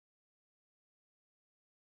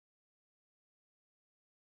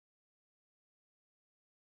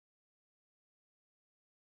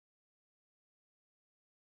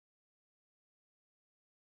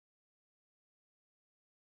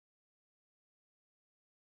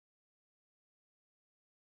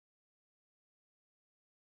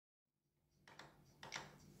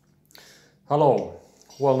Hello,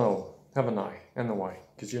 well no, haven't I, and why?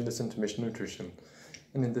 Because you listen to Nutrition,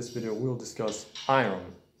 and in this video we'll discuss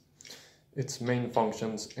iron, its main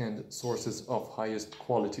functions and sources of highest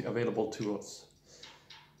quality available to us.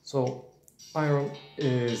 So iron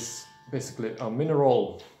is basically a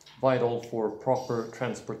mineral vital for proper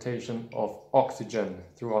transportation of oxygen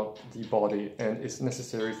throughout the body and is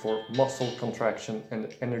necessary for muscle contraction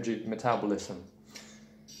and energy metabolism.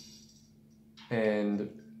 And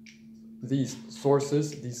these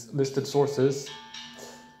listed sources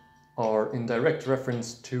are in direct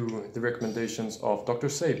reference to the recommendations of Dr.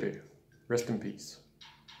 Sebi, rest in peace.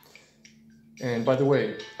 And by the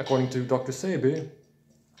way, according to Dr. Sebi,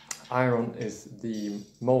 iron is the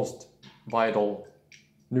most vital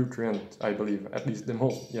nutrient, I believe, at least the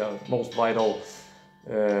most vital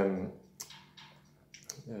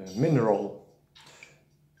mineral.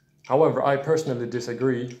 However, I personally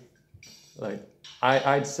disagree.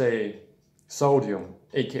 I'd say sodium,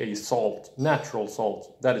 aka salt, natural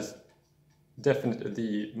salt, that is definitely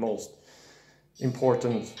the most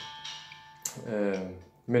important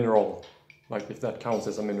mineral, like if that counts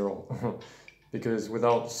as a mineral, because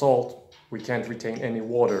without salt we can't retain any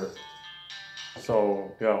water.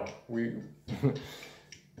 So yeah,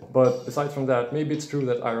 but besides from that, maybe it's true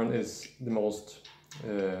that iron is the most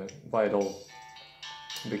vital,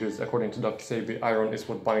 because according to Dr. Sebi, iron is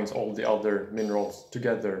what binds all the other minerals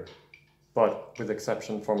together, but with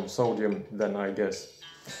exception from sodium, then I guess.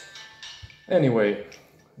 Anyway,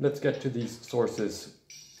 let's get to these sources.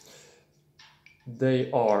 They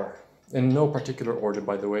are, in no particular order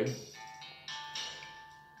by the way,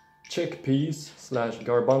 chickpeas /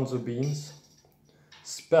 garbanzo beans,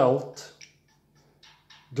 spelt,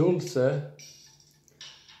 dulce,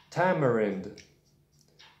 tamarind,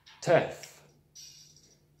 teff,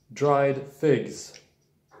 dried figs,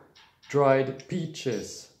 dried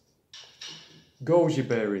peaches, goji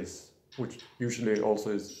berries, which usually also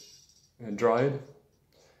is dried,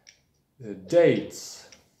 dates,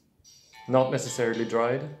 not necessarily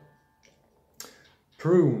dried,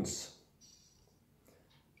 prunes,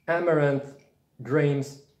 amaranth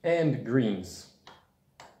grains and greens,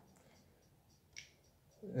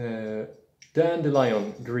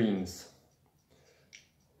 dandelion greens,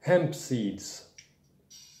 hemp seeds,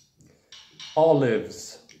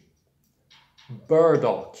 olives,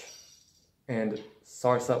 burdock, and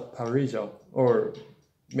sarsaparilla, or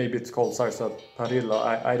maybe it's called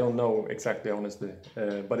sarsaparilla, I don't know exactly, honestly,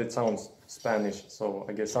 but it sounds Spanish, so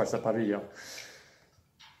I guess sarsaparilla.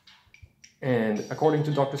 And according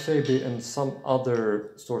to Dr. Sebi and some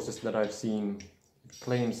other sources that I've seen, it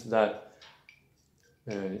claims that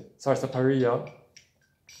sarsaparilla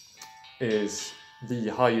is the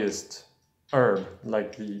highest herb,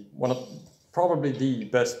 like probably the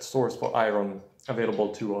best source for iron available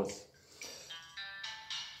to us.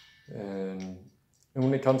 And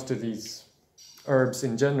when it comes to these herbs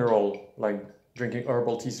in general, like drinking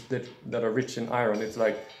herbal teas that are rich in iron, it's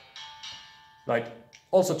like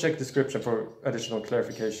also check description for additional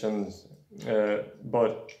clarifications.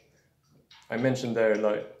 But I mentioned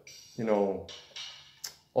there,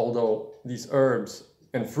 although these herbs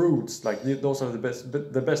and fruits, those are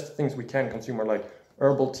the best things we can consume are like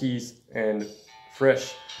herbal teas and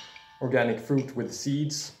fresh organic fruit with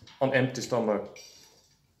seeds on empty stomach.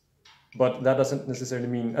 But that doesn't necessarily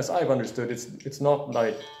mean, as I've understood, it's not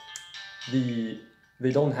like we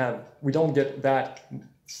don't get that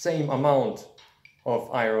same amount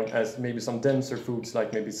of iron as maybe some denser foods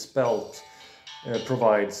like maybe spelt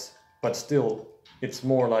provides, but still it's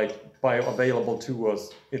more like bioavailable to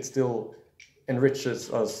us. It still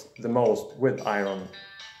enriches us the most with iron,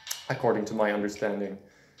 according to my understanding.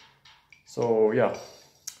 So yeah,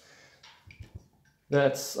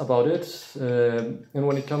 that's about it. And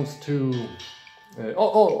when it comes to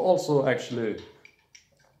also actually,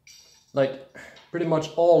 pretty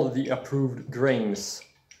much all of the approved grains,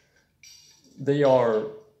 they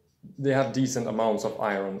have decent amounts of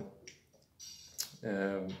iron.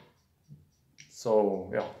 So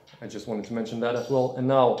yeah, I just wanted to mention that as well. And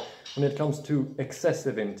now, when it comes to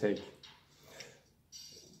excessive intake,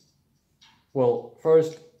 well,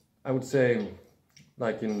 first I would say,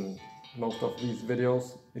 like in most of these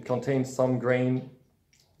videos, it contains some grains,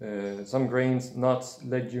 nuts,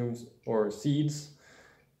 legumes, or seeds.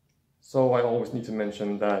 So I always need to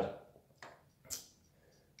mention that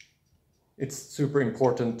it's super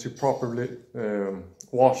important to properly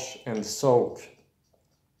wash and soak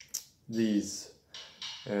these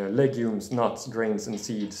legumes, nuts, grains, and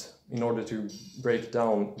seeds in order to break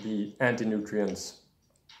down the anti-nutrients,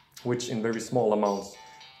 which in very small amounts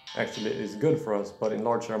actually is good for us, but in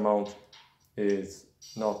larger amount is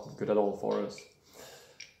not good at all for us.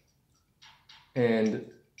 And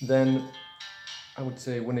then I would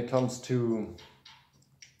say when it comes to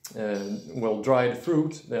well, dried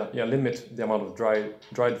fruit, limit the amount of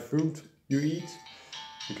dried fruit you eat,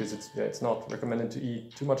 because it's not recommended to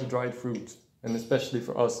eat too much dried fruit, and especially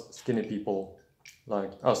for us skinny people,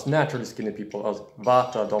 like us naturally skinny people, us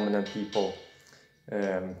Vata dominant people.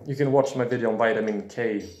 You can watch my video on vitamin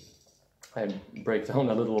K. I break down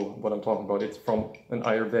a little what I'm talking about. It's from an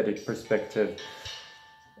Ayurvedic perspective,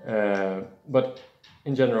 but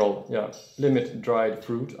in general, yeah, limit dried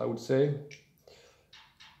fruit, I would say.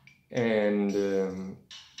 And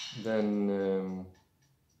then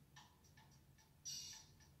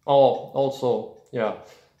also, yeah,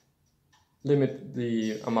 limit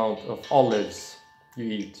the amount of olives you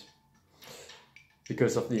eat,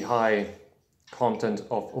 because of the high content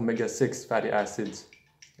of omega-6 fatty acids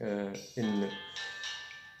in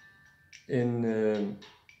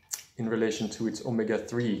relation to its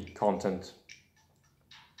omega-3 content.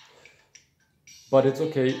 But it's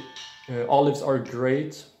okay. Olives are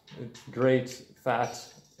great. It's great fat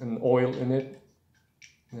and oil in it.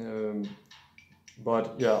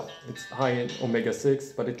 But yeah, it's high in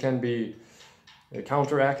omega-6, but it can be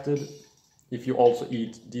counteracted if you also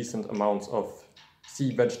eat decent amounts of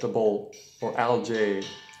sea vegetable or algae.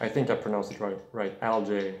 I think I pronounced it right,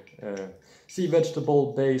 algae. Sea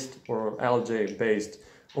vegetable based or algae based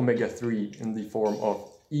omega-3 in the form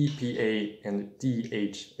of EPA and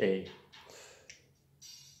DHA.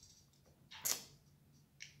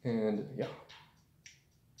 And yeah,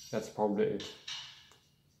 that's probably it.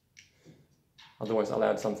 Otherwise I'll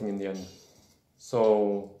add something in the end.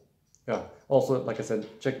 So yeah, also, like I said,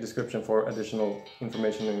 check the description for additional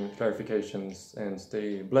information and clarifications, and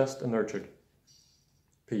stay blessed and nurtured.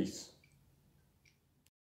 Peace.